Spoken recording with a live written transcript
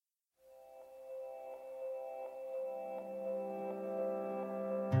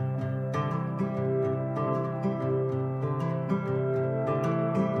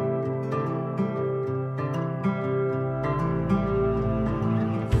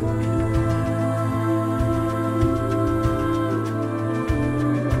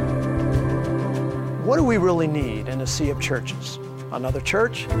we really need in a sea of churches? Another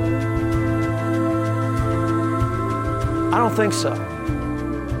church? I don't think so.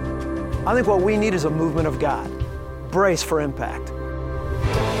 I think what we need is a movement of God. Brace for impact.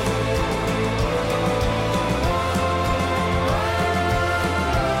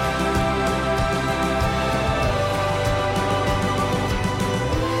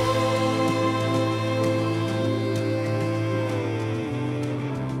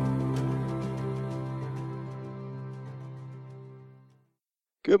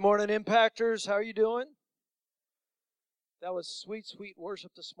 Good morning, Impactors. How are you doing? That was sweet, sweet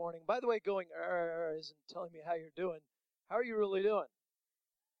worship this morning. By the way, going isn't telling me how you're doing. How are you really doing?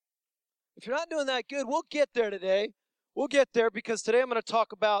 If you're not doing that good, we'll get there today. We'll get there because today I'm going to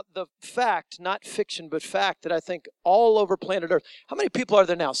talk about the fact, not fiction, but fact that I think all over planet Earth. How many people are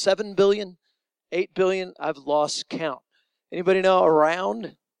there now? 7 billion? 8 billion? I've lost count. Anybody know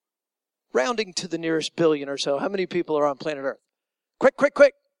around? Rounding to the nearest billion or so. How many people are on planet Earth? Quick, quick,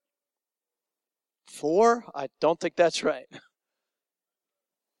 quick. 4? I don't think that's right.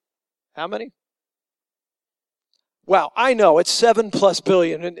 How many? Wow, I know, it's 7+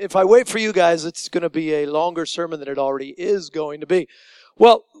 billion. And if I wait for you guys, it's going to be a longer sermon than it already is going to be.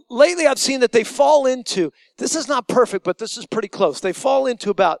 Well, lately I've seen that they fall into, this is not perfect, but this is pretty close. They fall into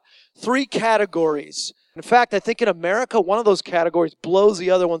about 3 categories. In fact, I think in America, one of those categories blows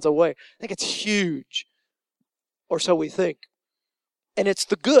the other ones away. I think it's huge, or so we think. And it's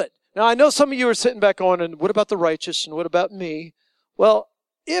the good. Now, I know some of you are sitting back going, and what about the righteous, and what about me? Well,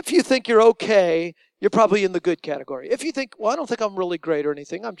 if you think you're okay, you're probably in the good category. If you think, well, I don't think I'm really great or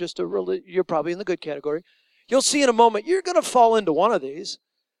anything, you're probably in the good category. You'll see in a moment, you're going to fall into one of these.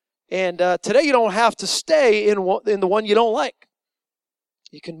 And today you don't have to stay in the one you don't like.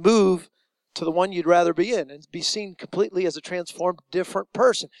 You can move to the one you'd rather be in and be seen completely as a transformed, different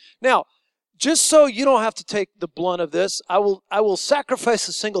person. Now, just so you don't have to take the blunt of this, I will sacrifice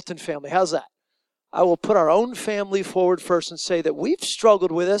the Singleton family. How's that? I will put our own family forward first and say that we've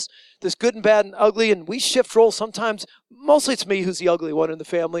struggled with this good and bad and ugly, and we shift roles sometimes. Mostly it's me who's the ugly one in the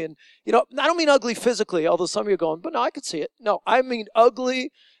family. And, I don't mean ugly physically, although some of you are going, but no, I could see it. No, I mean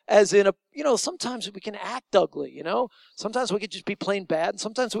ugly as in sometimes we can act ugly, Sometimes we could just be plain bad, and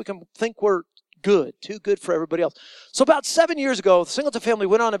sometimes we can think we're good, too good for everybody else. So about 7 years ago, the Singleton family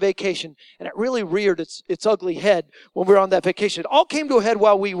went on a vacation, and it really reared its ugly head when we were on that vacation. It all came to a head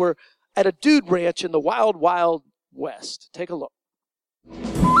while we were at a dude ranch in the wild, wild west. Take a look.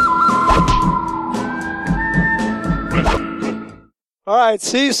 All right,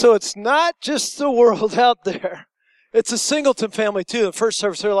 see, so it's not just the world out there. It's a Singleton family, too. The first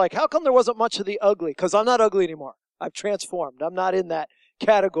service, they're like, how come there wasn't much of the ugly? Because I'm not ugly anymore. I've transformed. I'm not in that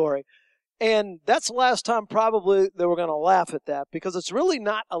category. And that's the last time probably that we're going to laugh at that, because it's really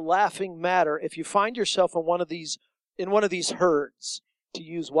not a laughing matter if you find yourself in one of these herds, to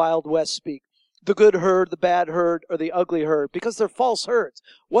use Wild West speak. The good herd, the bad herd, or the ugly herd, because they're false herds.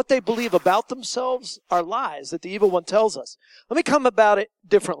 What they believe about themselves are lies that the evil one tells us. Let me come about it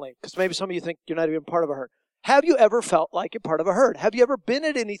differently, because maybe some of you think you're not even part of a herd. Have you ever felt like you're part of a herd? Have you ever been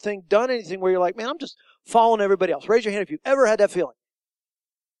at anything, done anything where you're like, man, I'm just following everybody else? Raise your hand if you've ever had that feeling.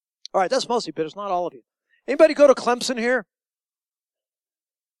 All right, that's mostly, but it's not all of you. Anybody go to Clemson here?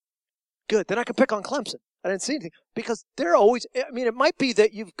 Good, then I can pick on Clemson. I didn't see anything. Because they're always, it might be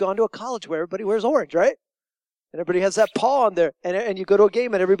that you've gone to a college where everybody wears orange, right? And everybody has that paw on there. And you go to a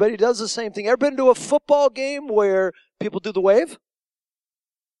game and everybody does the same thing. Ever been to a football game where people do the wave?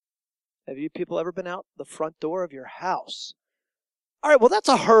 Have you people ever been out the front door of your house? All right, well, that's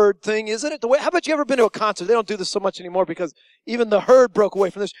a herd thing, isn't it? How about you ever been to a concert? They don't do this so much anymore because even the herd broke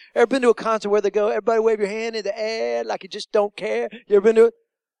away from this. Ever been to a concert where they go, everybody wave your hand in the air like you just don't care? You ever been to it?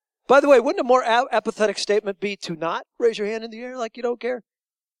 By the way, wouldn't a more apathetic statement be to not raise your hand in the air like you don't care?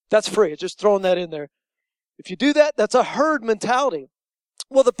 That's free. Just throwing that in there. If you do that, that's a herd mentality.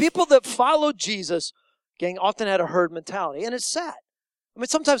 Well, the people that followed Jesus, gang, often had a herd mentality, and it's sad.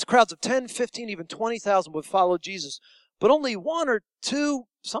 Sometimes crowds of 10, 15, even 20,000 would follow Jesus. But only 1 or 2,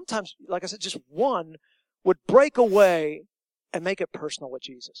 sometimes, like I said, just 1 would break away and make it personal with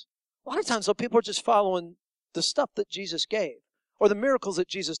Jesus. A lot of times, though, people are just following the stuff that Jesus gave, or the miracles that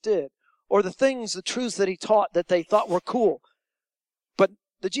Jesus did, or the things, the truths that he taught that they thought were cool. But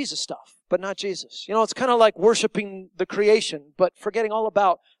the Jesus stuff, but not Jesus. It's kind of like worshiping the creation, but forgetting all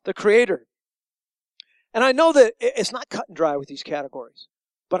about the Creator. And I know that it's not cut and dry with these categories.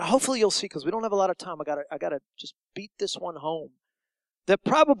 But hopefully you'll see, because we don't have a lot of time, I gotta just beat this one home. That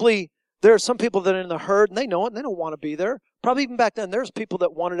probably there are some people that are in the herd, and they know it, and they don't want to be there. Probably even back then, there's people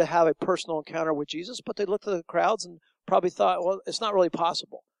that wanted to have a personal encounter with Jesus, but they looked at the crowds and probably thought, well, it's not really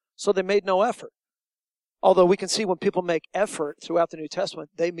possible. So they made no effort. Although we can see when people make effort throughout the New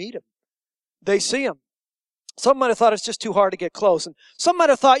Testament, they meet him. They see him. Some might have thought it's just too hard to get close. And some might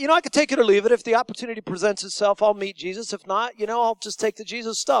have thought, I could take it or leave it. If the opportunity presents itself, I'll meet Jesus. If not, I'll just take the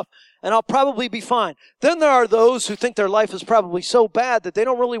Jesus stuff and I'll probably be fine. Then there are those who think their life is probably so bad that they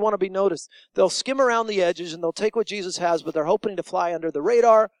don't really want to be noticed. They'll skim around the edges and they'll take what Jesus has, but they're hoping to fly under the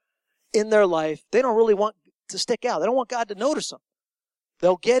radar in their life. They don't really want to stick out. They don't want God to notice them.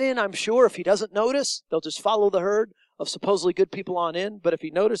 They'll get in, I'm sure. If he doesn't notice, they'll just follow the herd of supposedly good people on in. But if he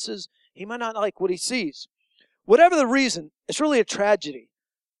notices, he might not like what he sees. Whatever the reason, it's really a tragedy.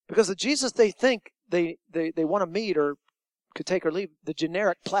 Because the Jesus they think they want to meet or could take or leave, the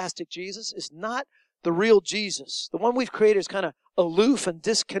generic plastic Jesus, is not the real Jesus. The one we've created is kind of aloof and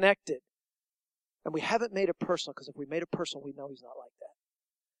disconnected. And we haven't made it personal, because if we made it personal, we know he's not like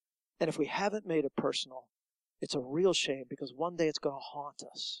that. And if we haven't made it personal, it's a real shame, because one day it's going to haunt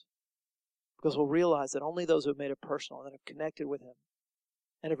us. Because we'll realize that only those who have made it personal and have connected with him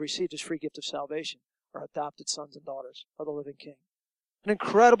and have received his free gift of salvation are adopted sons and daughters of the living King. An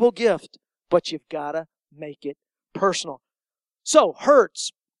incredible gift, but you've got to make it personal. So,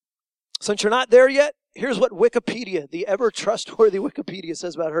 herds. Since you're not there yet, here's what Wikipedia, the ever-trustworthy Wikipedia,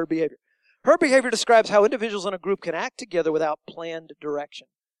 says about herd behavior. Herd behavior describes how individuals in a group can act together without planned direction.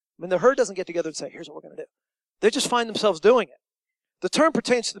 I mean, the herd doesn't get together and say, here's what we're going to do. They just find themselves doing it. The term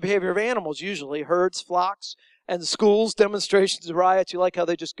pertains to the behavior of animals, usually herds, flocks, and schools, demonstrations, riots. You like how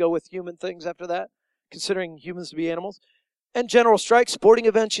they just go with human things after that, considering humans to be animals. And general strikes, sporting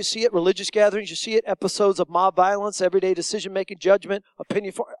events, you see it, religious gatherings, you see it, episodes of mob violence, everyday decision-making, judgment,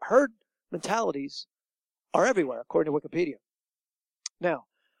 opinion. Herd mentalities are everywhere, according to Wikipedia. Now,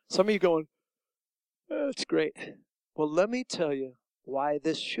 some of you going, that's great. Well, let me tell you why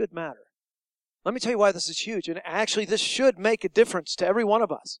this should matter. Let me tell you why this is huge. And actually, this should make a difference to every one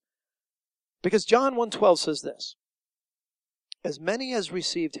of us. Because John 1:12 says this: as many as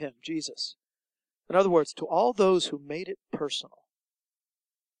received him, Jesus. In other words, to all those who made it personal,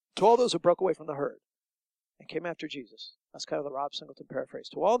 to all those who broke away from the herd and came after Jesus. That's kind of the Rob Singleton paraphrase.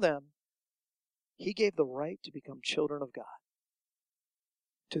 To all them, he gave the right to become children of God.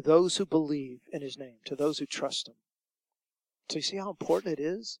 To those who believe in his name, to those who trust him. So you see how important it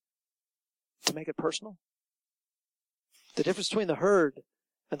is to make it personal? The difference between the herd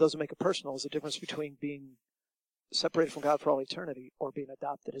and those who make it personal is the difference between being separated from God for all eternity or being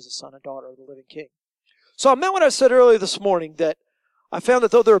adopted as a son and daughter of the living King. So I meant what I said earlier this morning, that I found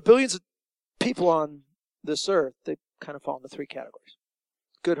that though there are billions of people on this earth, they kind of fall into three categories.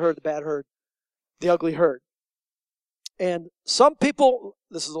 Good herd, the bad herd, the ugly herd. And some people,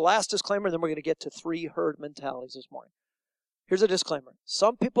 this is the last disclaimer, then we're going to get to three herd mentalities this morning. Here's a disclaimer.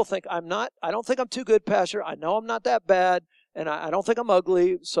 Some people think I don't think I'm too good, Pastor. I know I'm not that bad, and I don't think I'm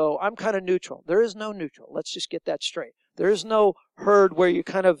ugly, so I'm kind of neutral. There is no neutral. Let's just get that straight. There is no herd where you're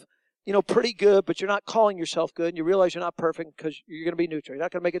kind of, pretty good, but you're not calling yourself good, and you realize you're not perfect because you're going to be neutral. You're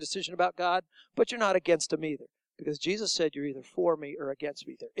not going to make a decision about God, but you're not against him either. Because Jesus said you're either for me or against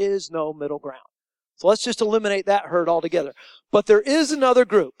me. There is no middle ground. So let's just eliminate that herd altogether. But there is another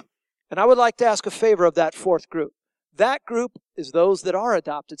group, and I would like to ask a favor of that fourth group. That group is those that are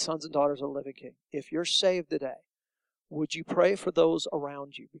adopted sons and daughters of the living King. If you're saved today, would you pray for those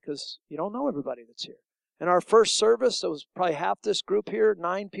around you? Because you don't know everybody that's here. In our first service, there was probably half this group here.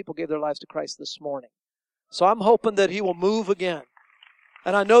 9 people gave their lives to Christ this morning. So I'm hoping that he will move again.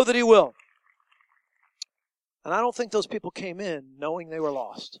 And I know that he will. And I don't think those people came in knowing they were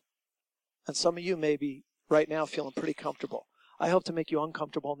lost. And some of you may be right now feeling pretty comfortable. I hope to make you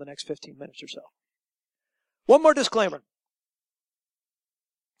uncomfortable in the next 15 minutes or so. One more disclaimer.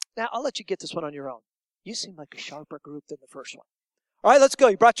 Now, I'll let you get this one on your own. You seem like a sharper group than the first one. All right, let's go.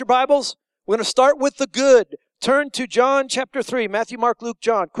 You brought your Bibles? We're going to start with the good. Turn to John chapter 3. Matthew, Mark, Luke,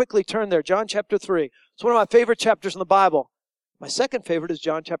 John. Quickly turn there. John chapter 3. It's one of my favorite chapters in the Bible. My second favorite is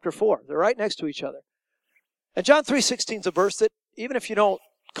John chapter 4. They're right next to each other. And John 3:16 is a verse that, even if you don't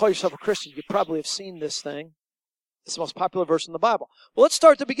call yourself a Christian, you probably have seen this thing. It's the most popular verse in the Bible. Well, let's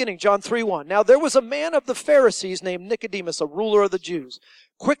start at the beginning, John 3:1. Now, there was a man of the Pharisees named Nicodemus, a ruler of the Jews.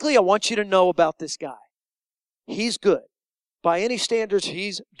 Quickly, I want you to know about this guy. He's good. By any standards,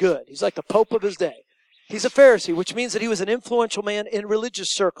 he's good. He's like the Pope of his day. He's a Pharisee, which means that he was an influential man in religious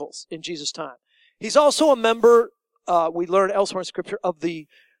circles in Jesus' time. He's also a member, we learn elsewhere in Scripture, of the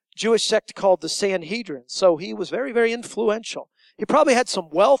Jewish sect called the Sanhedrin. So he was very, very influential. He probably had some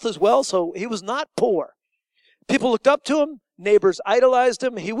wealth as well, so he was not poor. People looked up to him. Neighbors idolized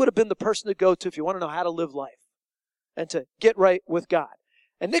him. He would have been the person to go to if you want to know how to live life and to get right with God.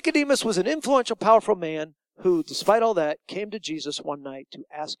 And Nicodemus was an influential, powerful man who, despite all that, came to Jesus one night to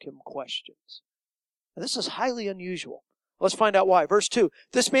ask him questions. And this is highly unusual. Let's find out why. Verse 2,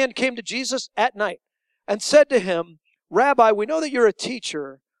 this man came to Jesus at night and said to him, Rabbi, we know that you're a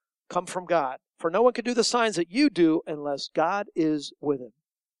teacher come from God, for no one can do the signs that you do unless God is with him.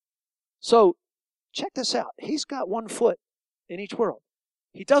 So check this out. He's got one foot in each world.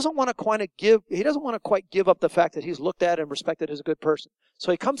 He doesn't want to quite give up the fact that he's looked at and respected as a good person. So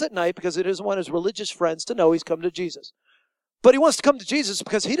he comes at night because he doesn't want his religious friends to know he's come to Jesus. But he wants to come to Jesus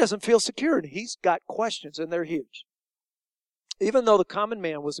because he doesn't feel secure, and he's got questions, and they're huge. Even though the common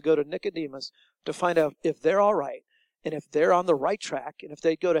man was to go to Nicodemus to find out if they're all right, and if they're on the right track, and if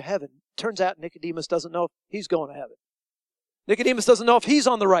they go to heaven, turns out Nicodemus doesn't know if he's going to heaven. Nicodemus doesn't know if he's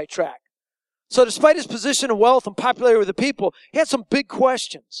on the right track. So despite his position and wealth and popularity with the people, he had some big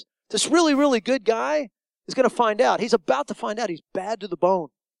questions. This really, really good guy is going to find out. He's about to find out he's bad to the bone.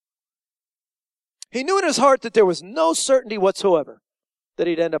 He knew in his heart that there was no certainty whatsoever that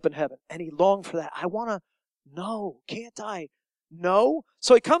he'd end up in heaven. And he longed for that. I want to know. Can't I know?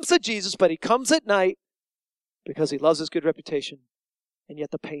 So he comes to Jesus, but he comes at night because he loves his good reputation. And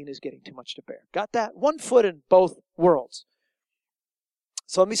yet the pain is getting too much to bear. Got that? One foot in both worlds.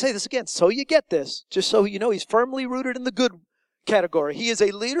 So let me say this again. So you get this, just so you know he's firmly rooted in the good category. He is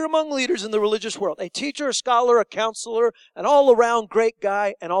a leader among leaders in the religious world. A teacher, a scholar, a counselor, an all-around great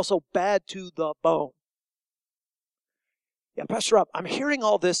guy, and also bad to the bone. Yeah, Pastor Rob, I'm hearing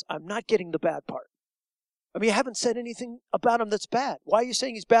all this. I'm not getting the bad part. I mean, you haven't said anything about him that's bad. Why are you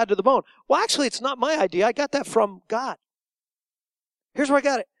saying he's bad to the bone? Well, actually, it's not my idea. I got that from God. Here's where I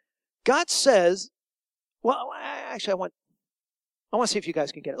got it. God says, well, actually, I want to see if you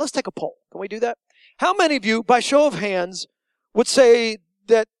guys can get it. Let's take a poll. Can we do that? How many of you, by show of hands, would say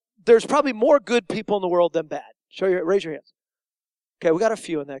that there's probably more good people in the world than bad? Raise your hands. Okay, we got a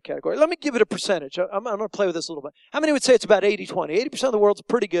few in that category. Let me give it a percentage. I'm going to play with this a little bit. How many would say it's about 80-20? 80% of the world's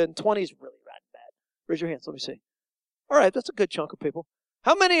pretty good, and 20 is really bad. Raise your hands. Let me see. All right, that's a good chunk of people.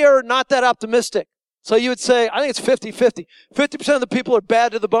 How many are not that optimistic? So you would say, I think it's 50-50. 50% of the people are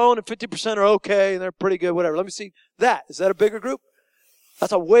bad to the bone, and 50% are okay, and they're pretty good, whatever. Let me see that. Is that a bigger group?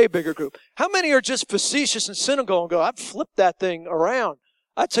 That's a way bigger group. How many are just facetious and cynical and go, I've flipped that thing around?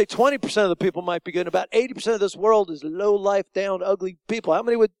 I'd say 20% of the people might be good. About 80% of this world is low life, down, ugly people. How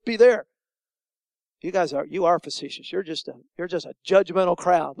many would be there? You are facetious. You're just a judgmental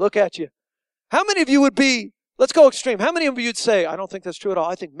crowd. Look at you. How many of you would be, let's go extreme. How many of you would say, I don't think that's true at all.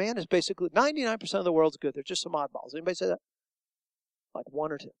 I think man is basically 99% of the world's good. They're just some oddballs. Anybody say that? Like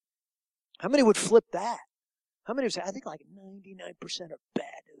one or two. How many would flip that? How many would say, I think like 99% are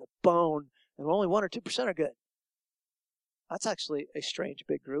bad to the bone, and only 1 or 2% are good? That's actually a strange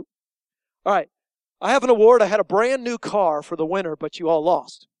big group. All right. I have an award. I had a brand new car for the winter, but you all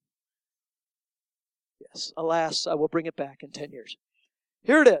lost. Yes. Alas, I will bring it back in 10 years.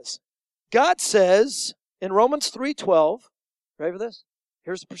 Here it is. God says in Romans 3:12, ready for this?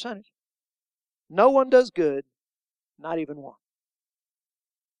 Here's the percentage. No one does good, not even one.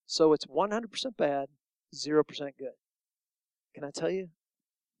 So it's 100% bad, 0% good. Can I tell you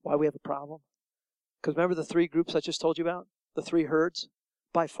why we have a problem? Because remember the three groups I just told you about? The three herds?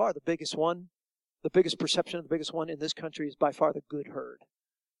 By far the biggest one, the biggest perception of the biggest one in this country is by far the good herd.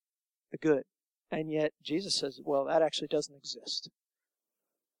 The good. And yet Jesus says, well, that actually doesn't exist.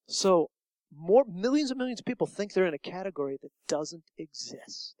 So millions and millions of people think they're in a category that doesn't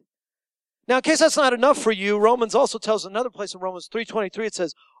exist. Now, in case that's not enough for you, Romans also tells another place in Romans 3:23, it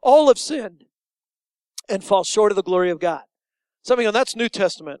says, all have sinned and fall short of the glory of God. Some of you go, that's New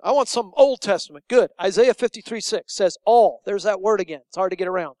Testament. I want some Old Testament. Good. Isaiah 53:6 says all. There's that word again. It's hard to get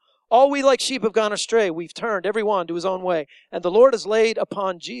around. All we like sheep have gone astray. We've turned every one to his own way. And the Lord has laid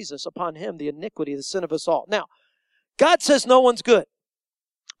upon Jesus, upon him, the iniquity, the sin of us all. Now, God says no one's good.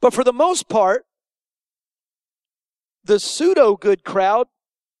 But for the most part, the pseudo-good crowd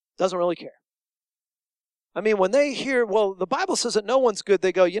doesn't really care. I mean, when they hear, well, the Bible says that no one's good,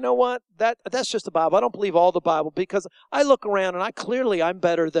 they go, you know what? That's just the Bible. I don't believe all the Bible because I look around and I'm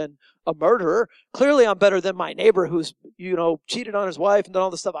better than a murderer. Clearly, I'm better than my neighbor who's, cheated on his wife and done all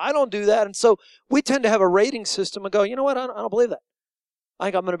this stuff. I don't do that. And so we tend to have a rating system and go, you know what? I don't believe that. I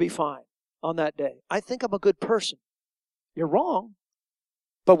think I'm going to be fine on that day. I think I'm a good person. You're wrong.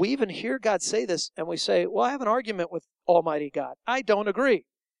 But we even hear God say this and we say, well, I have an argument with Almighty God. I don't agree.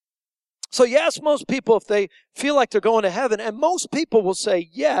 So you ask most people if they feel like they're going to heaven, and most people will say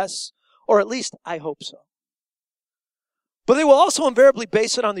yes, or at least I hope so. But they will also invariably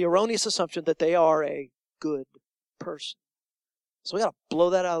base it on the erroneous assumption that they are a good person. So we got to blow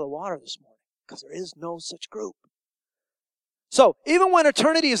that out of the water this morning, because there is no such group. So even when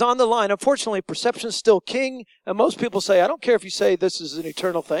eternity is on the line, unfortunately, perception is still king, and most people say, I don't care if you say this is an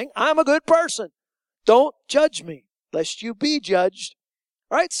eternal thing. I'm a good person. Don't judge me, lest you be judged.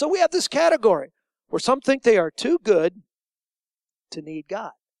 All right, so we have this category where some think they are too good to need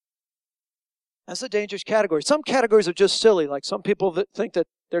God. That's a dangerous category. Some categories are just silly, like some people that think that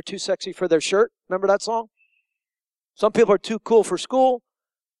they're too sexy for their shirt. Remember that song? Some people are too cool for school.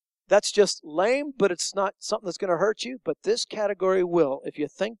 That's just lame, but it's not something that's going to hurt you. But this category will, if you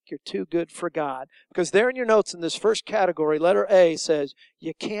think you're too good for God. Because there in your notes in this first category, letter A says,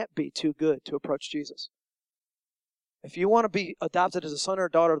 you can't be too good to approach Jesus. If you want to be adopted as a son or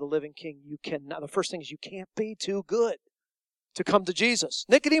a daughter of the living King, you cannot. The first thing is you can't be too good to come to Jesus.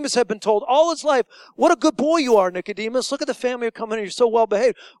 Nicodemus had been told all his life, what a good boy you are, Nicodemus. Look at the family you're coming in. You're so well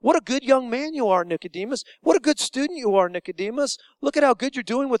behaved. What a good young man you are, Nicodemus. What a good student you are, Nicodemus. Look at how good you're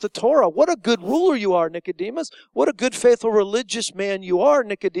doing with the Torah. What a good ruler you are, Nicodemus. What a good, faithful, religious man you are,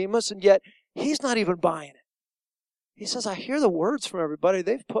 Nicodemus. And yet, he's not even buying it. He says, I hear the words from everybody.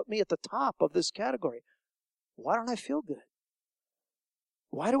 They've put me at the top of this category. Why don't I feel good?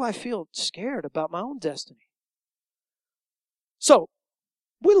 Why do I feel scared about my own destiny? So,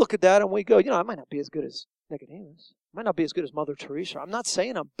 we look at that and we go, I might not be as good as Nicodemus. I might not be as good as Mother Teresa. I'm not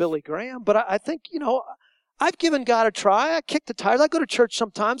saying I'm Billy Graham, but I think, I've given God a try. I kick the tires. I go to church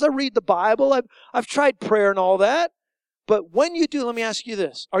sometimes. I read the Bible. I've tried prayer and all that. But when you do, let me ask you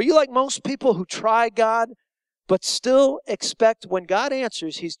this. Are you like most people who try God, but still expect when God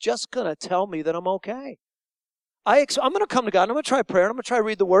answers, He's just going to tell me that I'm okay? I'm going to come to God, and I'm going to try prayer, and I'm going to try to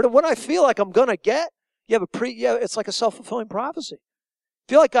read the Word, and what I feel like I'm going to get, it's like a self-fulfilling prophecy.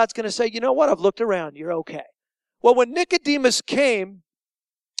 I feel like God's going to say, you know what, I've looked around, you're okay. Well, when Nicodemus came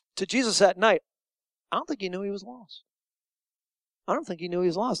to Jesus that night, I don't think he knew he was lost. I don't think he knew he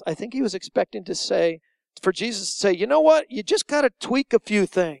was lost. I think he was expecting for Jesus to say, you know what, you just got to tweak a few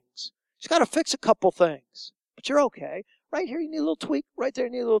things. You just got to fix a couple things, but you're okay. Right here, you need a little tweak. Right there,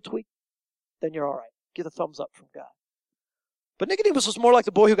 you need a little tweak. Then you're all right. Get a thumbs up from God. But Nicodemus was more like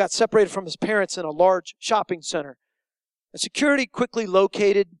the boy who got separated from his parents in a large shopping center. And security quickly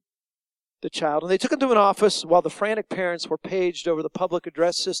located the child, and they took him to an office while the frantic parents were paged over the public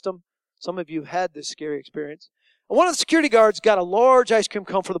address system. Some of you had this scary experience. And one of the security guards got a large ice cream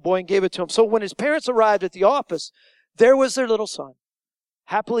cone for the boy and gave it to him. So when his parents arrived at the office, there was their little son,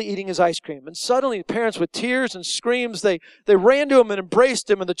 happily eating his ice cream. And suddenly, the parents, with tears and screams, they ran to him and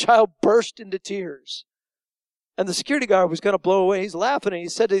embraced him, and the child burst into tears. And the security guard was going to blow away. He's laughing, and he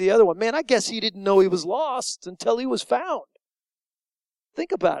said to the other one, man, I guess he didn't know he was lost until he was found.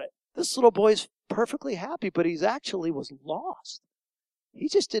 Think about it. This little boy's perfectly happy, but he actually was lost. He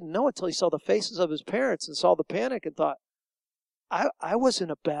just didn't know until he saw the faces of his parents and saw the panic and thought, I was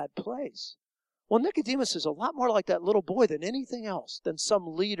in a bad place. Well, Nicodemus is a lot more like that little boy than anything else, than some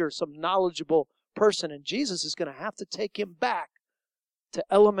leader, some knowledgeable person, and Jesus is going to have to take him back to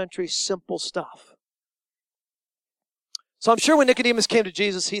elementary, simple stuff. So I'm sure when Nicodemus came to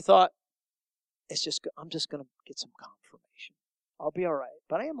Jesus, he thought, I'm just going to get some confirmation. I'll be all right.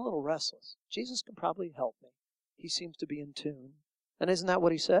 But I am a little restless. Jesus can probably help me. He seems to be in tune. And isn't that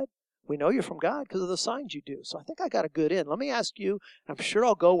what he said? We know you're from God because of the signs you do. So I think I got a good in. Let me ask you, and I'm sure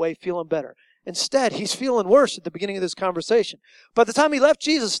I'll go away feeling better. Instead, he's feeling worse at the beginning of this conversation. By the time he left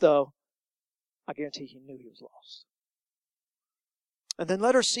Jesus, though, I guarantee he knew he was lost. And then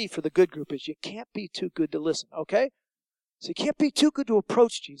letter C for the good group is you can't be too good to listen, okay? So you can't be too good to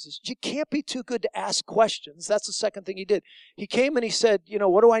approach Jesus. You can't be too good to ask questions. That's the second thing he did. He came and he said,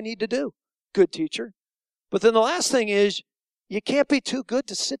 what do I need to do? Good teacher. But then the last thing is, you can't be too good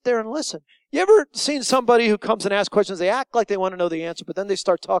to sit there and listen. You ever seen somebody who comes and asks questions, they act like they want to know the answer, but then they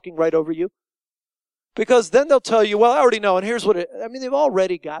start talking right over you? Because then they'll tell you, well, I already know, and here's they've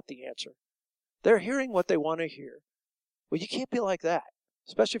already got the answer. They're hearing what they want to hear. Well, you can't be like that,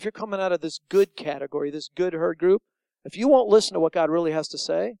 especially if you're coming out of this good category, this good herd group. If you won't listen to what God really has to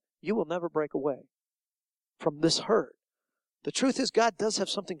say, you will never break away from this herd. The truth is, God does have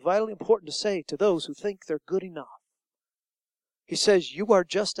something vitally important to say to those who think they're good enough. He says, you are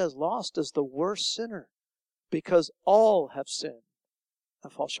just as lost as the worst sinner, because all have sinned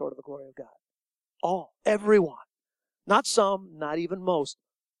and fall short of the glory of God. All. Everyone. Not some, not even most.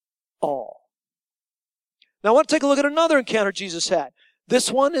 All. Now I want to take a look at another encounter Jesus had.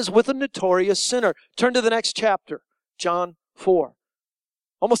 This one is with a notorious sinner. Turn to the next chapter, John 4.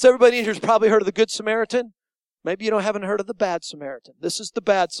 Almost everybody in here has probably heard of the Good Samaritan. Maybe you haven't heard of the Bad Samaritan. This is the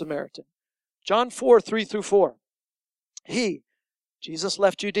Bad Samaritan. John 4, 3-4. Jesus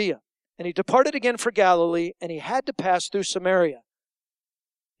left Judea, and he departed again for Galilee, and he had to pass through Samaria.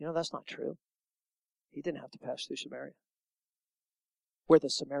 That's not true. He didn't have to pass through Samaria, where the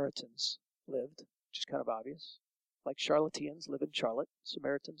Samaritans lived, which is kind of obvious. Like Charlotteans live in Charlotte,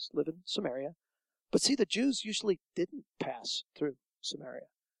 Samaritans live in Samaria. But see, the Jews usually didn't pass through Samaria.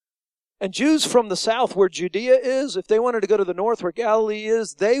 And Jews from the south where Judea is, if they wanted to go to the north where Galilee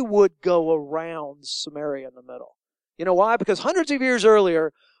is, they would go around Samaria in the middle. You know why? Because hundreds of years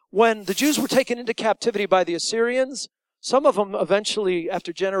earlier, when the Jews were taken into captivity by the Assyrians, some of them eventually,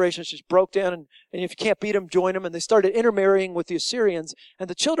 after generations, just broke down, and if you can't beat them, join them, and they started intermarrying with the Assyrians. And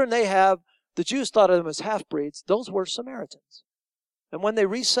the children they have, the Jews thought of them as half-breeds. Those were Samaritans. And when they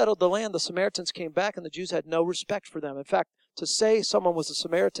resettled the land, the Samaritans came back, and the Jews had no respect for them. In fact, to say someone was a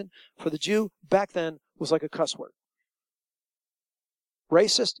Samaritan for the Jew back then was like a cuss word.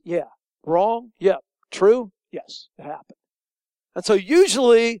 Racist? Yeah. Wrong? Yeah. True? Yes, it happened. And so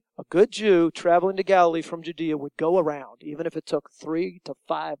usually a good Jew traveling to Galilee from Judea would go around, even if it took 3 to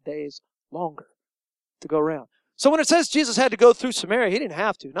 5 days longer to go around. So when it says Jesus had to go through Samaria, he didn't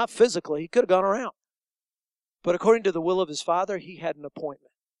have to. Not physically. He could have gone around. But according to the will of his Father, he had an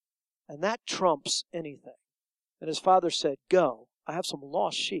appointment. And that trumps anything. And his Father said, go, I have some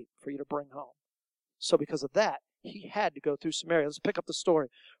lost sheep for you to bring home. So because of that, he had to go through Samaria. Let's pick up the story.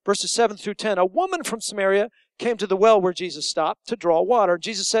 Verses 7 through 10. A woman from Samaria came to the well where Jesus stopped to draw water. And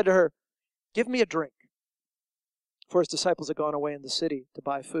Jesus said to her, give me a drink. For his disciples had gone away in the city to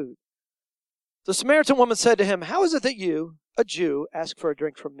buy food. The Samaritan woman said to him, how is it that you, a Jew, ask for a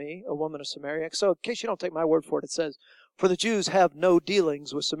drink from me, a woman of Samaria? So in case you don't take my word for it, it says, for the Jews have no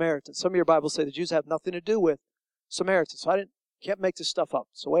dealings with Samaritans. Some of your Bibles say the Jews have nothing to do with Samaritans. So can't make this stuff up.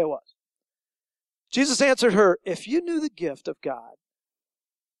 It's the way it was. Jesus answered her, if you knew the gift of God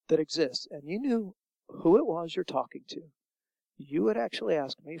that exists, and you knew who it was you're talking to, you would actually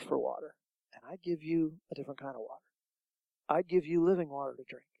ask me for water, and I'd give you a different kind of water. I'd give you living water to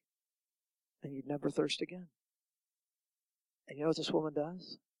drink, and you'd never thirst again. And you know what this woman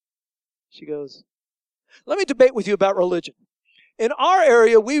does? She goes, let me debate with you about religion. In our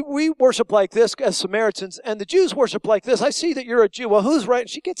area, we worship like this as Samaritans, and the Jews worship like this. I see that you're a Jew. Well, who's right? And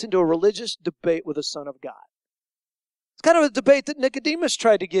she gets into a religious debate with the Son of God. It's kind of a debate that Nicodemus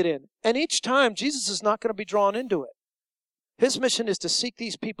tried to get in. And each time, Jesus is not going to be drawn into it. His mission is to seek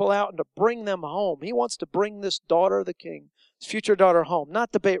these people out and to bring them home. He wants to bring this daughter of the king, his future daughter, home,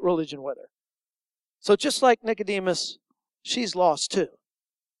 not debate religion with her. So just like Nicodemus, she's lost too.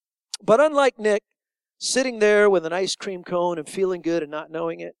 But unlike Nick, sitting there with an ice cream cone and feeling good and not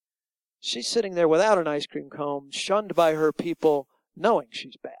knowing it, she's sitting there without an ice cream cone, shunned by her people, knowing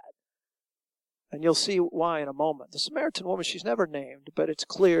she's bad. And you'll see why in a moment. The Samaritan woman, she's never named, but it's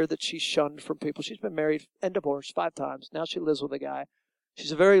clear that she's shunned from people. She's been married and divorced 5 times. Now she lives with a guy.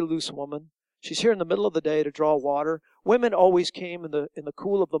 She's a very loose woman. She's here in the middle of the day to draw water. Women always came in the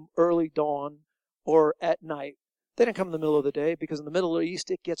cool of the early dawn or at night. They didn't come in the middle of the day because in the Middle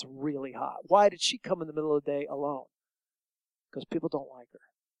East it gets really hot. Why did she come in the middle of the day alone? Because people don't like her.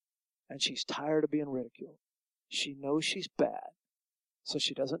 And she's tired of being ridiculed. She knows she's bad, so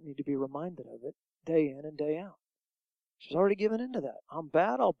she doesn't need to be reminded of it day in and day out. She's already given into that. I'm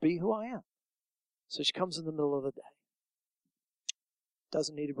bad, I'll be who I am. So she comes in the middle of the day.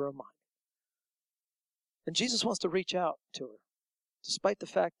 Doesn't need to be reminded. And Jesus wants to reach out to her, despite the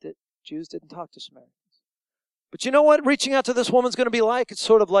fact that Jews didn't talk to Samaritans. But you know what reaching out to this woman's going to be like? It's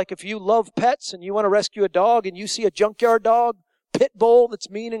sort of like if you love pets and you want to rescue a dog and you see a junkyard dog, pit bull that's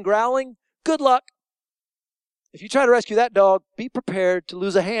mean and growling, good luck. If you try to rescue that dog, be prepared to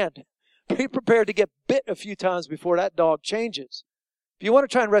lose a hand. Be prepared to get bit a few times before that dog changes. If you want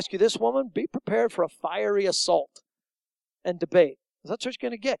to try and rescue this woman, be prepared for a fiery assault and debate. That's what you're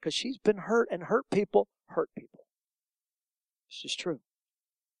going to get because she's been hurt, and hurt people hurt people. It's just true.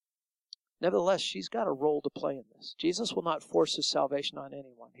 Nevertheless, she's got a role to play in this. Jesus will not force his salvation on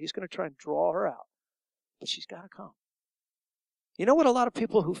anyone. He's going to try and draw her out, but she's got to come. You know what a lot of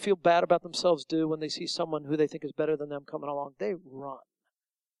people who feel bad about themselves do when they see someone who they think is better than them coming along? They run.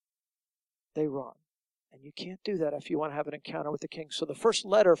 They run. And you can't do that if you want to have an encounter with the King. So the first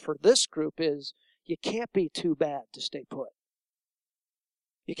letter for this group is, you can't be too bad to stay put.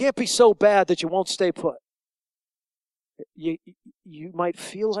 You can't be so bad that you won't stay put. You might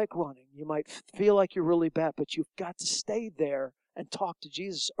feel like running. You might feel like you're really bad, but you've got to stay there and talk to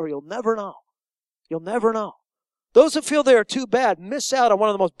Jesus, or you'll never know. You'll never know. Those who feel they are too bad miss out on one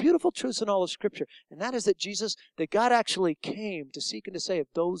of the most beautiful truths in all of Scripture, and that is that God actually came to seek and to save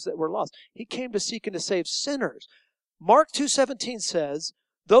those that were lost. He came to seek and to save sinners. Mark 2:17 says,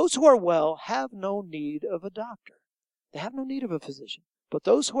 those who are well have no need of a doctor. They have no need of a physician. But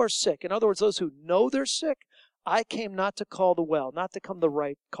those who are sick, in other words, those who know they're sick, I came not to call the well, not to call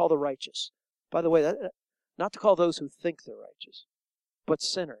the righteous. By the way, not to call those who think they're righteous, but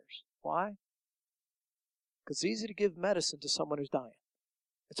sinners. Why? Because it's easy to give medicine to someone who's dying.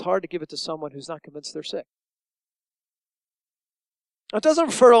 It's hard to give it to someone who's not convinced they're sick. Now, it doesn't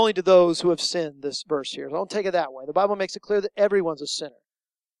refer only to those who have sinned, this verse here. Don't take it that way. The Bible makes it clear that everyone's a sinner.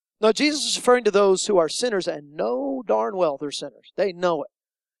 No, Jesus is referring to those who are sinners and know darn well they're sinners. They know it.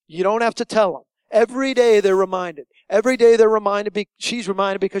 You don't have to tell them. Every day they're reminded. Every day they're reminded. She's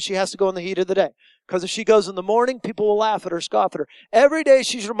reminded because she has to go in the heat of the day. Because if she goes in the morning, people will laugh at her, scoff at her. Every day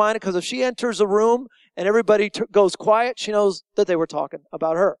she's reminded because if she enters a room and everybody goes quiet, she knows that they were talking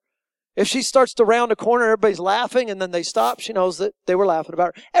about her. If she starts to round a corner, everybody's laughing, and then they stop, she knows that they were laughing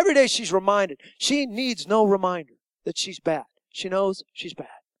about her. Every day she's reminded. She needs no reminder that she's bad. She knows she's bad.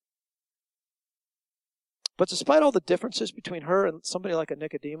 But despite all the differences between her and somebody like a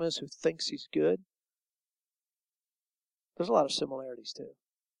Nicodemus who thinks he's good, there's a lot of similarities too.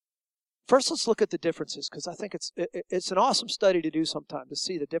 First, let's look at the differences, because I think it's an awesome study to do sometime, to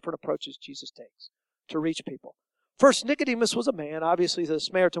see the different approaches Jesus takes to reach people. First, Nicodemus was a man. Obviously, the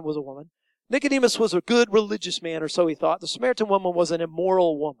Samaritan was a woman. Nicodemus was a good religious man, or so he thought. The Samaritan woman was an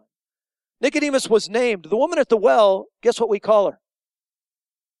immoral woman. Nicodemus was named. The woman at the well, guess what we call her?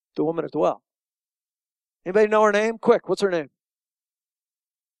 The woman at the well. Anybody know her name? Quick, what's her name?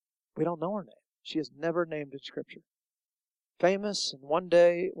 We don't know her name. She is never named in Scripture. Famous, and one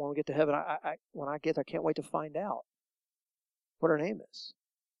day when we get to heaven, I can't wait to find out what her name is.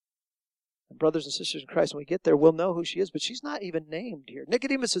 And brothers and sisters in Christ, when we get there, we'll know who she is, but she's not even named here.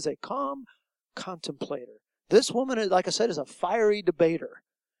 Nicodemus is a calm contemplator. This woman, like I said, is a fiery debater.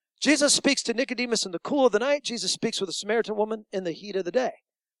 Jesus speaks to Nicodemus in the cool of the night. Jesus speaks with a Samaritan woman in the heat of the day.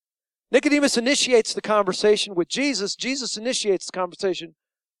 Nicodemus initiates the conversation with Jesus. Jesus initiates the conversation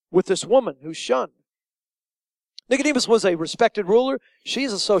with this woman who's shunned. Nicodemus was a respected ruler.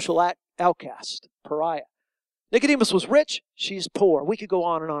 She's a social outcast, pariah. Nicodemus was rich. She's poor. We could go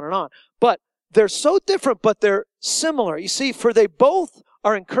on and on and on. But they're so different, but they're similar. You see, for they both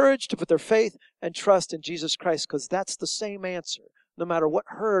are encouraged to put their faith and trust in Jesus Christ, because that's the same answer, no matter what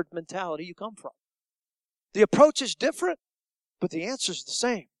herd mentality you come from. The approach is different, but the answer is the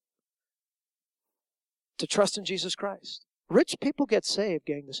same. To trust in Jesus Christ. Rich people get saved,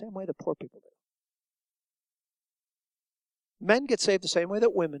 gang, the same way that poor people do. Men get saved the same way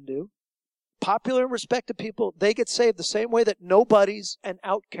that women do. Popular and respected people, they get saved the same way that nobodies and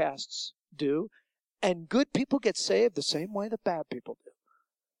outcasts do. And good people get saved the same way that bad people do.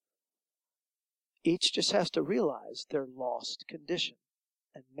 Each just has to realize their lost condition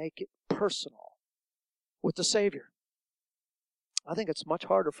and make it personal with the Savior. I think it's much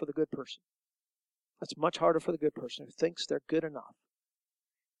harder for the good person. It's much harder for the good person who thinks they're good enough.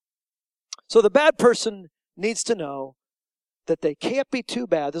 So the bad person needs to know that they can't be too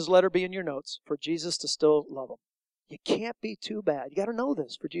bad. This letter be in your notes for Jesus to still love them. You can't be too bad. You got to know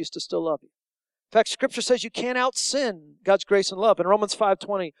this for Jesus to still love you. In fact, Scripture says you can't out-sin God's grace and love. In Romans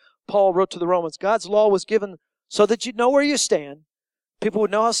 5:20, Paul wrote to the Romans, God's law was given so that you'd know where you stand. People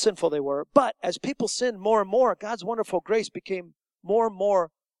would know how sinful they were. But as people sinned more and more, God's wonderful grace became more and more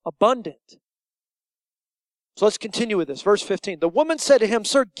abundant. So let's continue with this. Verse 15. The woman said to him,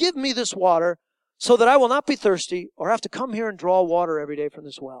 Sir, give me this water so that I will not be thirsty or have to come here and draw water every day from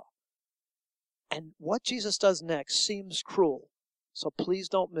this well. And what Jesus does next seems cruel. So please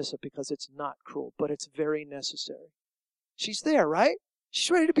don't miss it, because it's not cruel, but it's very necessary. She's there, right? She's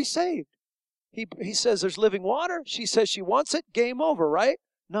ready to be saved. He says there's living water. She says she wants it. Game over, right?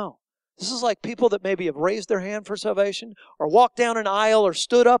 No. This is like people that maybe have raised their hand for salvation or walked down an aisle or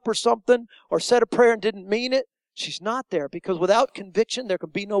stood up or something or said a prayer and didn't mean it. She's not there, because without conviction, there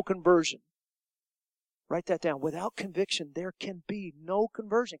can be no conversion. Write that down. Without conviction, there can be no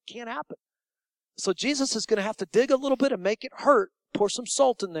conversion. It can't happen. So Jesus is going to have to dig a little bit and make it hurt, pour some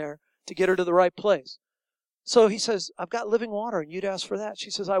salt in there to get her to the right place. So he says, I've got living water, and you'd ask for that.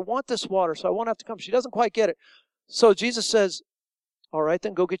 She says, I want this water, so I won't have to come. She doesn't quite get it. So Jesus says, all right,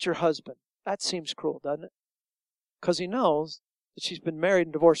 then go get your husband. That seems cruel, doesn't it? Because he knows that she's been married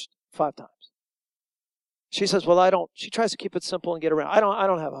and divorced 5 times. She says, well, she tries to keep it simple and get around. I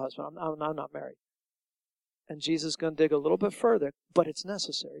don't have a husband. I'm not married. And Jesus is going to dig a little bit further, but it's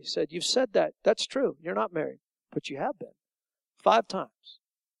necessary. He said, you've said that. That's true. You're not married, but you have been 5 times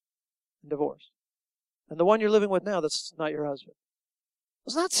and divorced. And the one you're living with now, that's not your husband.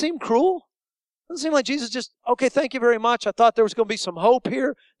 Doesn't that seem cruel? Doesn't seem like Jesus just, okay, thank you very much. I thought there was going to be some hope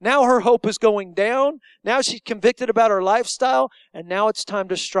here. Now her hope is going down. Now she's convicted about her lifestyle, and now it's time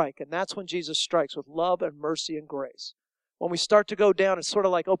to strike. And that's when Jesus strikes with love and mercy and grace. When we start to go down, it's sort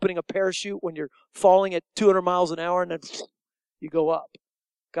of like opening a parachute when you're falling at 200 miles an hour and then you go up.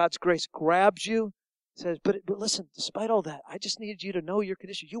 God's grace grabs you, says, but listen, despite all that, I just needed you to know your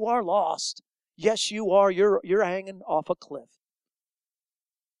condition. You are lost. Yes, you are. You're hanging off a cliff.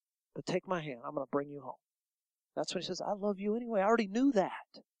 but take my hand. I'm going to bring you home. That's when he says, I love you anyway. I already knew that.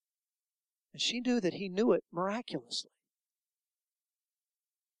 And she knew that he knew it miraculously.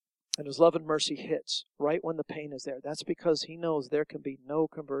 And his love and mercy hits right when the pain is there. That's because he knows there can be no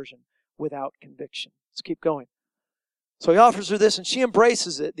conversion without conviction. Let's keep going. So he offers her this, and she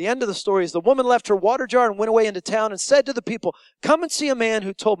embraces it. The end of the story is the woman left her water jar and went away into town and said to the people, come and see a man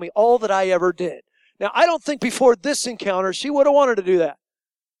who told me all that I ever did. Now, I don't think before this encounter she would have wanted to do that.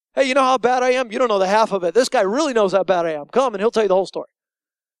 Hey, you know how bad I am? You don't know the half of it. This guy really knows how bad I am. Come, and he'll tell you the whole story.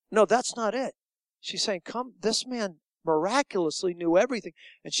 No, that's not it. She's saying, come, this man miraculously knew everything.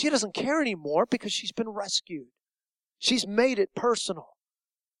 And she doesn't care anymore because she's been rescued. She's made it personal.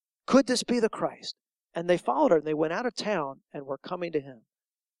 Could this be the Christ? And they followed her, and they went out of town and were coming to him.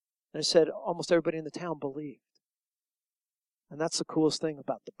 And it said almost everybody in the town believed. And that's the coolest thing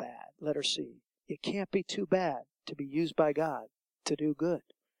about the bad. Letter C. It can't be too bad to be used by God to do good.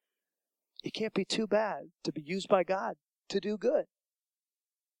 It can't be too bad to be used by God to do good.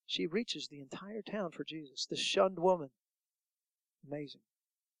 She reaches the entire town for Jesus, this shunned woman. Amazing.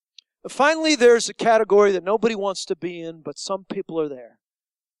 But finally, there's a category that nobody wants to be in, but some people are there.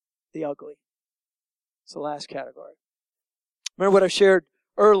 The ugly. It's the last category. Remember what I shared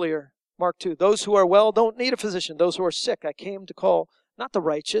earlier, Mark 2. Those who are well don't need a physician. Those who are sick, I came to call not the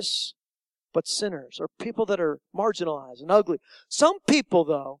righteous, but sinners, or people that are marginalized and ugly. Some people,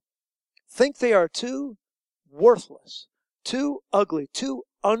 though, think they are too worthless, too ugly, too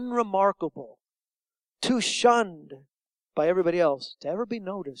unremarkable, too shunned by everybody else to ever be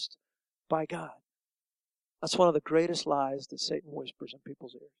noticed by God. That's one of the greatest lies that Satan whispers in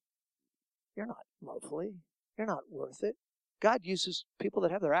people's ears. You're not lovely. You're not worth it. God uses people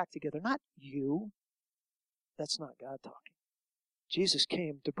that have their act together, not you. That's not God talking. Jesus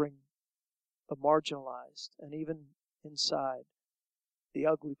came to bring the marginalized and even inside the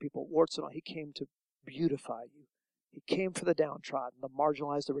ugly people, warts and all. He came to beautify you. He came for the downtrodden, the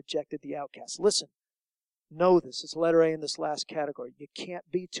marginalized, the rejected, the outcast. Listen, know this. It's letter A in this last category. You can't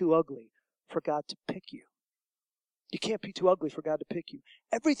be too ugly for God to pick you. You can't be too ugly for God to pick you.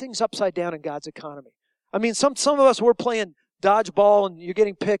 Everything's upside down in God's economy. I mean, some of us, we're playing dodgeball and you're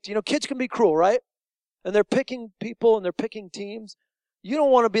getting picked. You know, kids can be cruel, right? And they're picking people and they're picking teams. You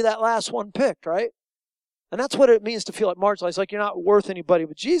don't want to be that last one picked, right? And that's what it means to feel like marginalized, like you're not worth anybody.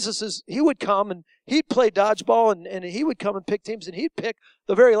 But he would come and he'd play dodgeball and he would come and pick teams and he'd pick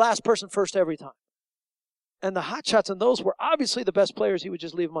the very last person first every time. And the hot shots and those were obviously the best players. He would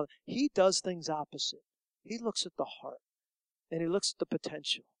just leave them on. He does things opposite. He looks at the heart, and he looks at the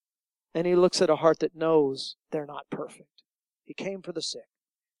potential, and he looks at a heart that knows they're not perfect. He came for the sick.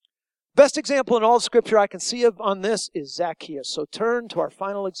 Best example in all of Scripture I can see of on this is Zacchaeus. So turn to our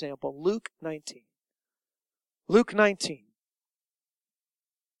final example, Luke 19. Luke 19.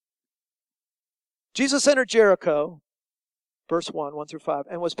 Jesus entered Jericho, verse 1 through 5,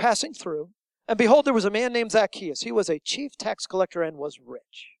 and was passing through. And behold, there was a man named Zacchaeus. He was a chief tax collector and was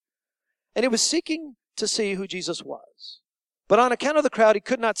rich. And he was seeking to see who Jesus was. But on account of the crowd, he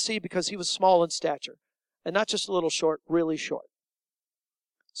could not see because he was small in stature. And not just a little short, really short.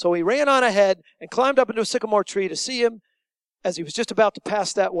 So he ran on ahead and climbed up into a sycamore tree to see him as he was just about to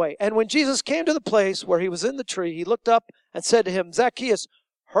pass that way. And when Jesus came to the place where he was in the tree, he looked up and said to him, Zacchaeus,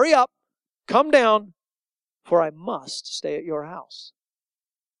 hurry up, come down, for I must stay at your house.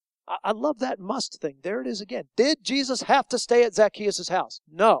 I love that must thing. There it is again. Did Jesus have to stay at Zacchaeus' house?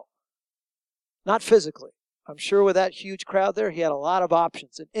 No. Not physically. I'm sure with that huge crowd there, he had a lot of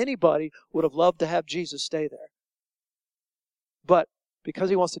options. And anybody would have loved to have Jesus stay there. But because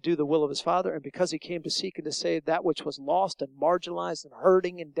he wants to do the will of his Father, and because he came to seek and to save that which was lost and marginalized and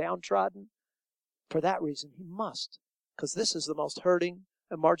hurting and downtrodden, for that reason he must. Because this is the most hurting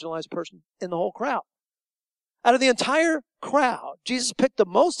and marginalized person in the whole crowd. Out of the entire crowd, Jesus picked the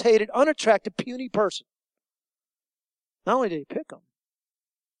most hated, unattractive, puny person. Not only did he pick him,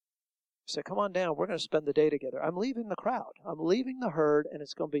 he said, come on down, we're going to spend the day together. I'm leaving the crowd. I'm leaving the herd, and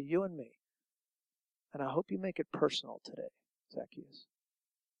it's going to be you and me. And I hope you make it personal today, Zacchaeus.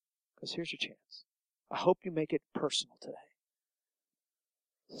 Because here's your chance. I hope you make it personal today.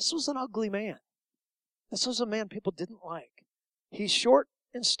 This was an ugly man. This was a man people didn't like. He's short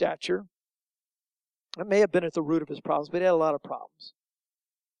in stature. That may have been at the root of his problems, but he had a lot of problems.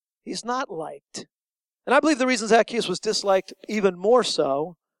 He's not liked. And I believe the reason Zacchaeus was disliked even more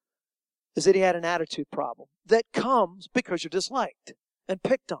so is that he had an attitude problem that comes because you're disliked and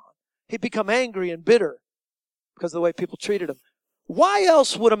picked on. He'd become angry and bitter because of the way people treated him. Why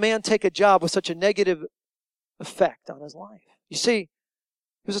else would a man take a job with such a negative effect on his life? You see,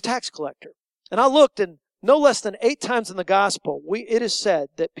 he was a tax collector. And I looked, and No less than 8 times in the gospel, it is said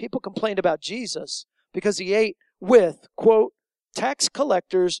that people complained about Jesus because he ate with, quote, tax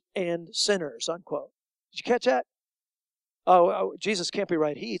collectors and sinners, unquote. Did you catch that? Oh, Jesus can't be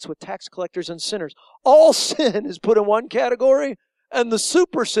right. He eats with tax collectors and sinners. All sin is put in one category, and the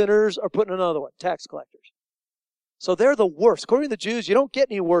super sinners are put in another one, tax collectors. So they're the worst. According to the Jews, you don't get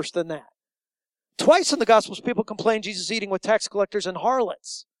any worse than that. Twice in the Gospels, people complain Jesus eating with tax collectors and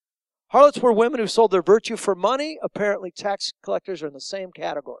harlots. Harlots were women who sold their virtue for money. Apparently, tax collectors are in the same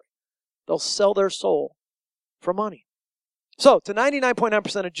category. They'll sell their soul for money. So, to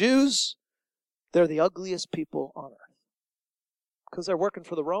 99.9% of Jews, they're the ugliest people on earth. Because they're working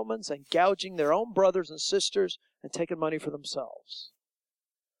for the Romans and gouging their own brothers and sisters and taking money for themselves.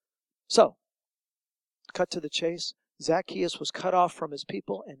 So, cut to the chase. Zacchaeus was cut off from his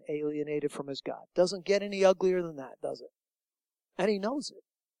people and alienated from his God. Doesn't get any uglier than that, does it? And he knows it.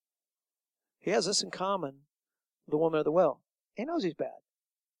 He has this in common with the woman at the well. He knows he's bad.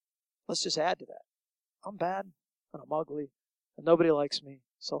 Let's just add to that. I'm bad, and I'm ugly, and nobody likes me,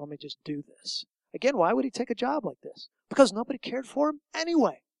 so let me just do this. Again, why would he take a job like this? Because nobody cared for him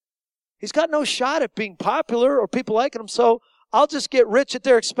anyway. He's got no shot at being popular or people liking him, so I'll just get rich at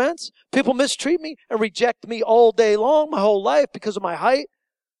their expense. People mistreat me and reject me all day long, my whole life, because of my height.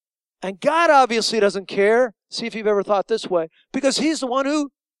 And God obviously doesn't care. See if you've ever thought this way. Because he's the one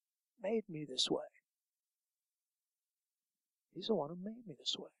who made me this way. He's the one who made me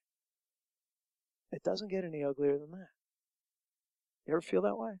this way. It doesn't get any uglier than that. You ever feel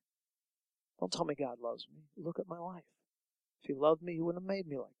that way? Don't tell me God loves me. Look at my life. If he loved me, he wouldn't have made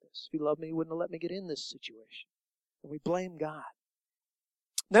me like this. If he loved me, he wouldn't have let me get in this situation. And we blame God.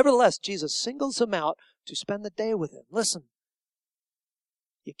 Nevertheless, Jesus singles him out to spend the day with him. Listen,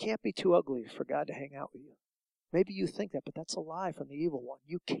 you can't be too ugly for God to hang out with you. Maybe you think that, but that's a lie from the evil one.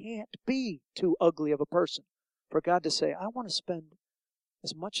 You can't be too ugly of a person for God to say, I want to spend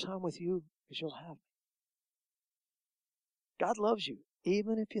as much time with you as you'll have me. God loves you,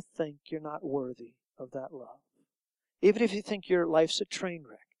 even if you think you're not worthy of that love. Even if you think your life's a train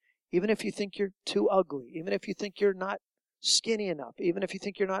wreck. Even if you think you're too ugly. Even if you think you're not skinny enough. Even if you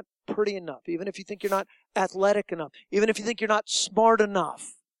think you're not pretty enough. Even if you think you're not athletic enough. Even if you think you're not smart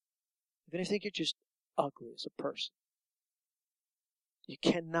enough. Even if you think you're just ugly as a person. You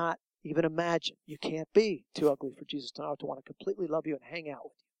cannot even imagine. You can't be too ugly for Jesus to want to completely love you and hang out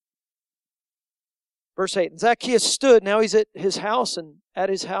with you. Verse 8, and Zacchaeus stood. Now he's at his house, and at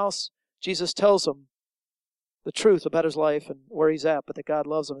his house, Jesus tells him the truth about his life and where he's at, but that God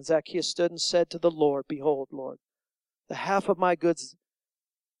loves him. And Zacchaeus stood and said to the Lord, behold, Lord, the half of my goods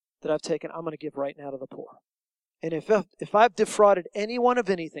that I've taken, I'm going to give right now to the poor. And if I've defrauded anyone of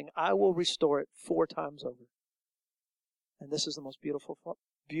anything, I will restore it 4 times over. And this is the most beautiful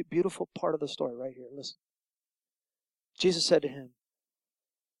part of the story right here. Listen. Jesus said to him,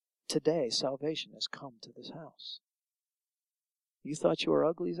 today salvation has come to this house. You thought you were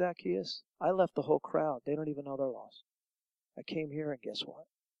ugly, Zacchaeus? I left the whole crowd. They don't even know they're lost. I came here, and guess what?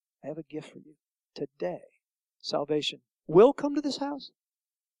 I have a gift for you. Today, salvation will come to this house?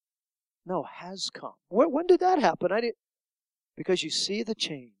 No, has come. When did that happen? Because you see the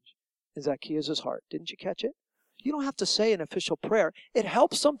change in Zacchaeus' heart. Didn't you catch it? You don't have to say an official prayer. It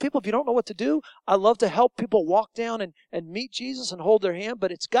helps some people if you don't know what to do. I love to help people walk down and meet Jesus and hold their hand,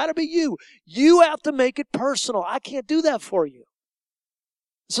 but it's got to be you. You have to make it personal. I can't do that for you.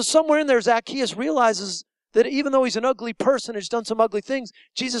 So somewhere in there, Zacchaeus realizes that even though he's an ugly person, has done some ugly things,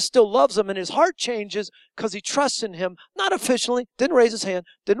 Jesus still loves him, and his heart changes because he trusts in him. Not officially, didn't raise his hand,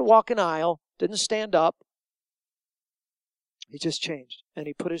 didn't walk an aisle, didn't stand up. He just changed, and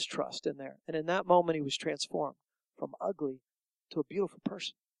he put his trust in there. And in that moment, he was transformed from ugly to a beautiful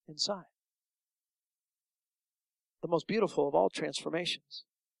person inside. The most beautiful of all transformations.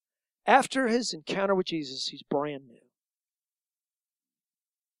 After his encounter with Jesus, he's brand new.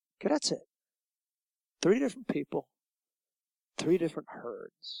 Okay, that's it. 3 different people, 3 different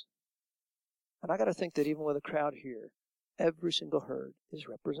herds. And I got to think that even with a crowd here, every single herd is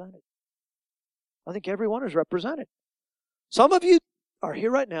represented. I think everyone is represented. Some of you are here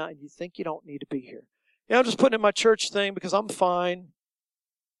right now and you think you don't need to be here. Yeah, I'm just putting in my church thing because I'm fine.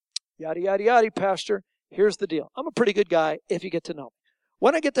 Yada, yada, yada, Pastor. Here's the deal. I'm a pretty good guy if you get to know me.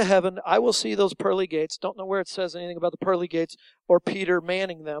 When I get to heaven, I will see those pearly gates. Don't know where it says anything about the pearly gates or Peter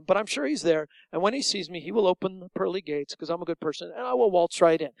manning them, but I'm sure he's there. And when he sees me, he will open the pearly gates because I'm a good person, and I will waltz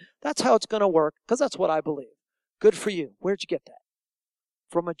right in. That's how it's going to work because that's what I believe. Good for you. Where'd you get that?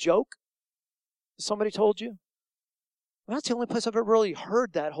 From a joke? Somebody told you? Well, that's the only place I've ever really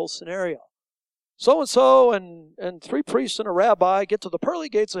heard that whole scenario. So-and-so and 3 priests and a rabbi get to the pearly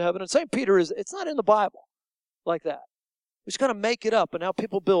gates of heaven, and St. Peter it's not in the Bible. like that. We just kind of make it up, and now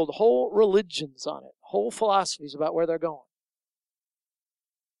people build whole religions on it, whole philosophies about where they're going.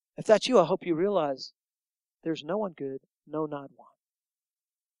 If that's you, I hope you realize there's no one good, no, not one.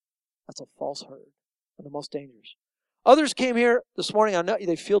 That's a false herd, and the most dangerous. Others came here this morning. I know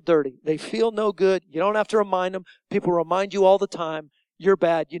they feel dirty. They feel no good. You don't have to remind them. People remind you all the time. You're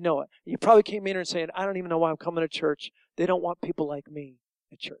bad. You know it. You probably came in here and saying, I don't even know why I'm coming to church. They don't want people like me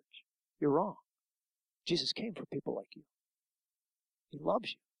at church. You're wrong. Jesus came for people like you. He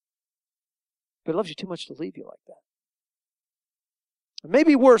loves you. But he loves you too much to leave you like that. And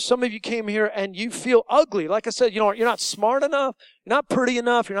maybe worse, some of you came here and you feel ugly. Like I said, you're not smart enough. You're not pretty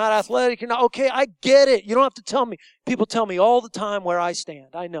enough. You're not athletic. You're not, okay, I get it. You don't have to tell me. People tell me all the time where I stand.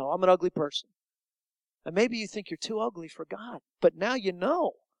 I know. I'm an ugly person. And maybe you think you're too ugly for God. But now you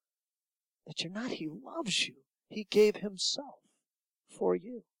know that you're not. He loves you. He gave himself for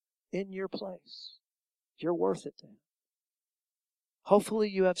you in your place. You're worth it to him. Hopefully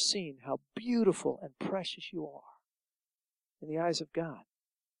you have seen how beautiful and precious you are in the eyes of God.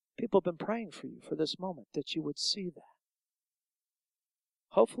 People have been praying for you for this moment, that you would see that.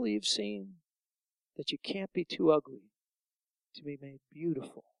 Hopefully you've seen that you can't be too ugly to be made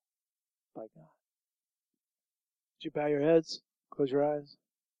beautiful by God. Would you bow your heads? Close your eyes.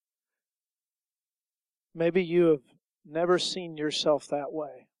 Maybe you have never seen yourself that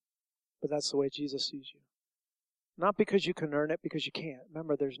way, but that's the way Jesus sees you. Not because you can earn it, because you can't.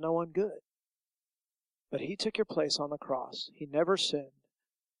 Remember, there's no one good. But he took your place on the cross. He never sinned.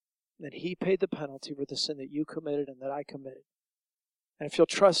 And he paid the penalty for the sin that you committed and that I committed. And if you'll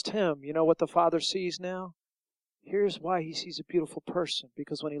trust him, you know what the Father sees now? Here's why he sees a beautiful person.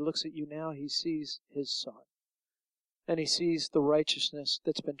 Because when he looks at you now, he sees his Son. And he sees the righteousness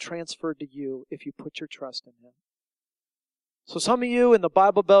that's been transferred to you if you put your trust in him. So some of you in the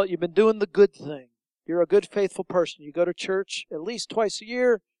Bible Belt, you've been doing the good thing. You're a good, faithful person. You go to church at least twice a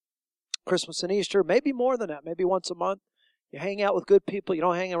year, Christmas and Easter, maybe more than that, maybe once a month. You hang out with good people. You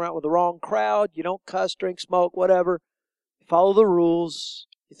don't hang around with the wrong crowd. You don't cuss, drink, smoke, whatever. You follow the rules.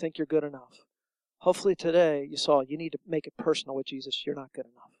 You think you're good enough. Hopefully today you saw you need to make it personal with Jesus. You're not good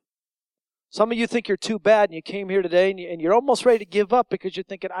enough. Some of you think you're too bad, and you came here today and you're almost ready to give up because you're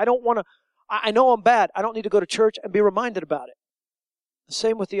thinking, I know I'm bad. I don't need to go to church and be reminded about it. The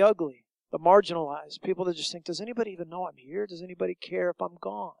same with the ugly, the marginalized, people that just think, does anybody even know I'm here? Does anybody care if I'm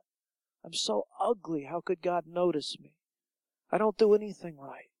gone? I'm so ugly. How could God notice me? I don't do anything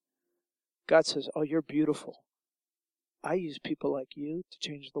right. God says, oh, you're beautiful. I use people like you to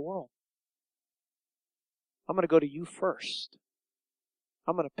change the world. I'm going to go to you first.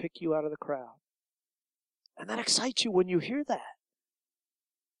 I'm going to pick you out of the crowd. And that excites you when you hear that.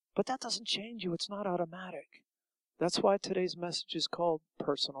 But that doesn't change you. It's not automatic. That's why today's message is called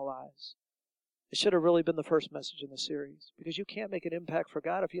Personalize. It should have really been the first message in the series, because you can't make an impact for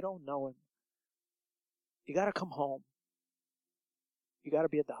God if you don't know him. You got to come home. You got to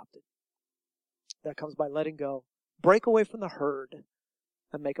be adopted. That comes by letting go. Break away from the herd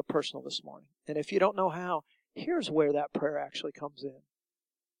and make it personal this morning. And if you don't know how, here's where that prayer actually comes in.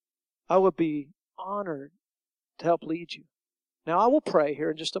 I would be honored to help lead you. Now, I will pray here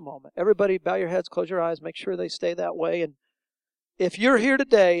in just a moment. Everybody bow your heads, close your eyes, make sure they stay that way. And if you're here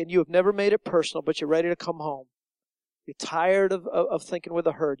today and you have never made it personal, but you're ready to come home, you're tired of thinking with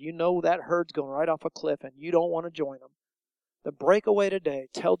a herd, you know that herd's going right off a cliff and you don't want to join them, then break away today.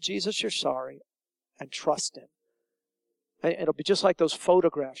 Tell Jesus you're sorry and trust him. And it'll be just like those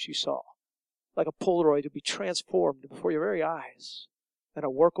photographs you saw, like a Polaroid. It'll be transformed before your very eyes, and a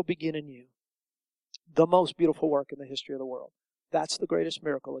work will begin in you. The most beautiful work in the history of the world. That's the greatest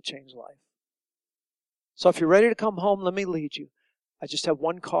miracle that changed life. So if you're ready to come home, let me lead you. I just have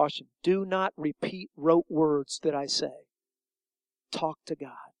one caution. Do not repeat rote words that I say. Talk to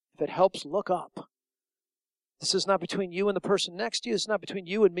God. If it helps, look up. This is not between you and the person next to you. This is not between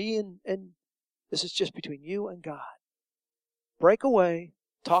you and me, and this is just between you and God. Break away.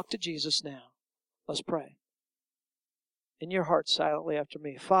 Talk to Jesus now. Let's pray. In your heart, silently after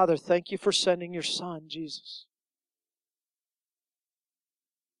me. Father, thank you for sending your Son, Jesus.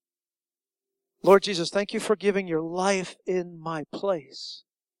 Lord Jesus, thank you for giving your life in my place.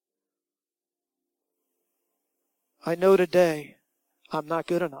 I know today I'm not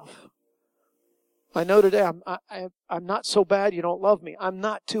good enough. I know today I'm not so bad you don't love me. I'm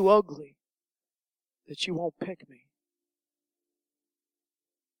not too ugly that you won't pick me.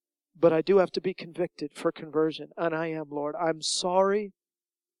 But I do have to be convicted for conversion, and I am, Lord. I'm sorry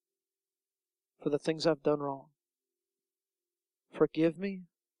for the things I've done wrong. Forgive me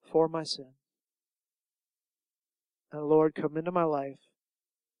for my sin. And Lord, come into my life.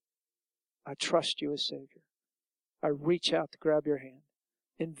 I trust you as Savior. I reach out to grab your hand.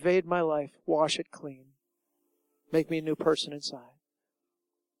 Invade my life. Wash it clean. Make me a new person inside.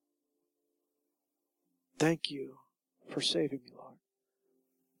 Thank you for saving me, Lord.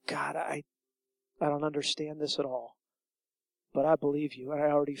 God, I don't understand this at all, but I believe you, and I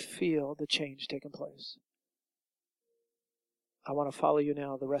already feel the change taking place. I want to follow you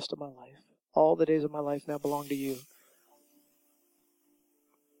now the rest of my life. All the days of my life now belong to you.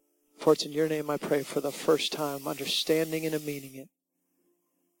 For it's in your name I pray for the first time, understanding and meaning it.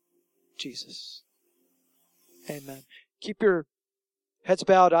 Jesus. Amen. Keep your heads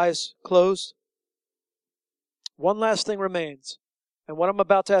bowed, eyes closed. One last thing remains. And what I'm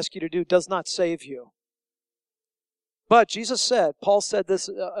about to ask you to do does not save you. But Jesus said, Paul said this,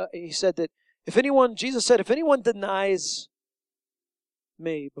 he said that Jesus said, if anyone denies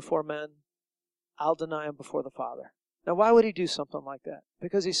me before men, I'll deny him before the Father. Now, why would he do something like that?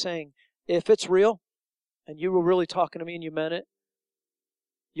 Because he's saying, if it's real, and you were really talking to me and you meant it,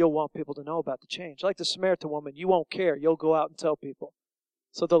 you'll want people to know about the change. Like the Samaritan woman, you won't care. You'll go out and tell people.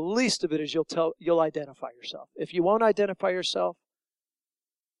 So the least of it is you'll identify yourself. If you won't identify yourself,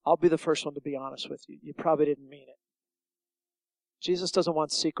 I'll be the first one to be honest with you. You probably didn't mean it. Jesus doesn't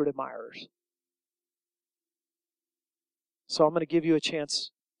want secret admirers. So I'm going to give you a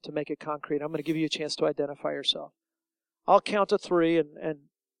chance to make it concrete. I'm going to give you a chance to identify yourself. I'll count to 3, and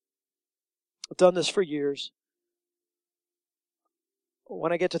I've done this for years.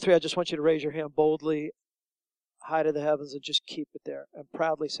 When I get to 3, I just want you to raise your hand boldly, high to the heavens, and just keep it there. And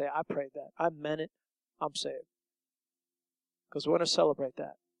proudly say, I prayed that. I meant it. I'm saved. Because we want to celebrate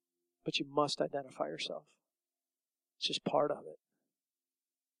that. But you must identify yourself. It's just part of it.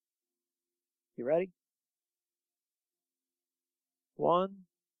 You ready? 1,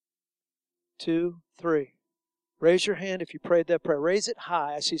 2, 3. Raise your hand if you prayed that prayer. Raise it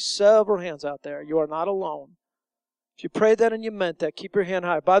high. I see several hands out there. You are not alone. If you prayed that and you meant that, keep your hand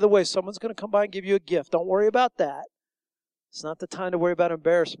high. By the way, someone's going to come by and give you a gift. Don't worry about that. It's not the time to worry about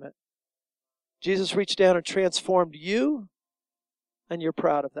embarrassment. Jesus reached down and transformed you, and you're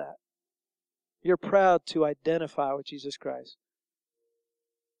proud of that. You're proud to identify with Jesus Christ.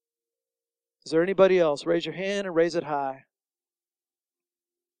 Is there anybody else? Raise your hand and raise it high.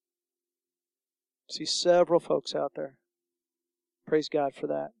 I see several folks out there. Praise God for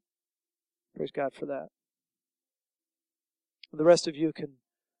that. Praise God for that. The rest of you can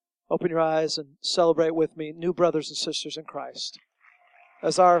open your eyes and celebrate with me, new brothers and sisters in Christ.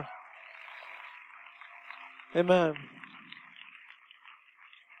 Amen.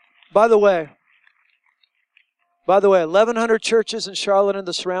 By the way, 1,100 churches in Charlotte and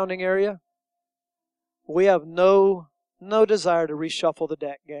the surrounding area. We have no desire to reshuffle the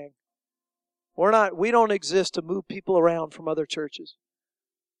deck, gang. We don't exist to move people around from other churches.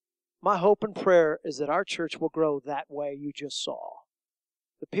 My hope and prayer is that our church will grow that way you just saw.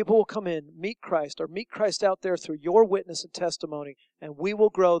 The people will come in, meet Christ out there through your witness and testimony, and we will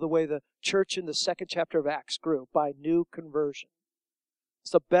grow the way the church in the 2nd chapter of Acts grew, by new conversion.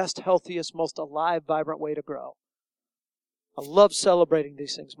 It's the best, healthiest, most alive, vibrant way to grow. I love celebrating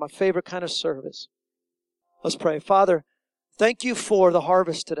these things. My favorite kind of service. Let's pray. Father, thank you for the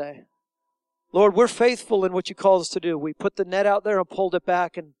harvest today. Lord, we're faithful in what you call us to do. We put the net out there and pulled it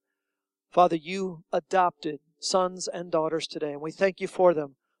back, and Father, you adopted sons and daughters today, and we thank you for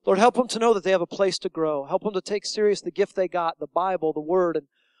them. Lord, help them to know that they have a place to grow. Help them to take serious the gift they got, the Bible, the Word. And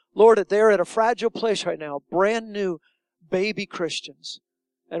Lord, that they're at a fragile place right now, brand new baby Christians.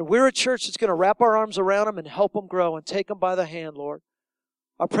 And we're a church that's going to wrap our arms around them and help them grow and take them by the hand, Lord.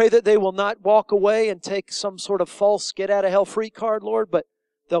 I pray that they will not walk away and take some sort of false get-out-of-hell-free card, Lord, but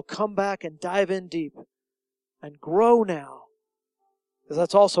they'll come back and dive in deep and grow now. Because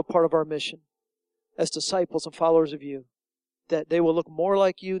that's also part of our mission as disciples and followers of you, that they will look more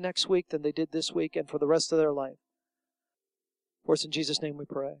like you next week than they did this week and for the rest of their life. For it's in Jesus' name we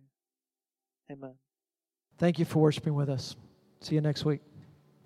pray. Amen. Thank you for worshiping with us. See you next week.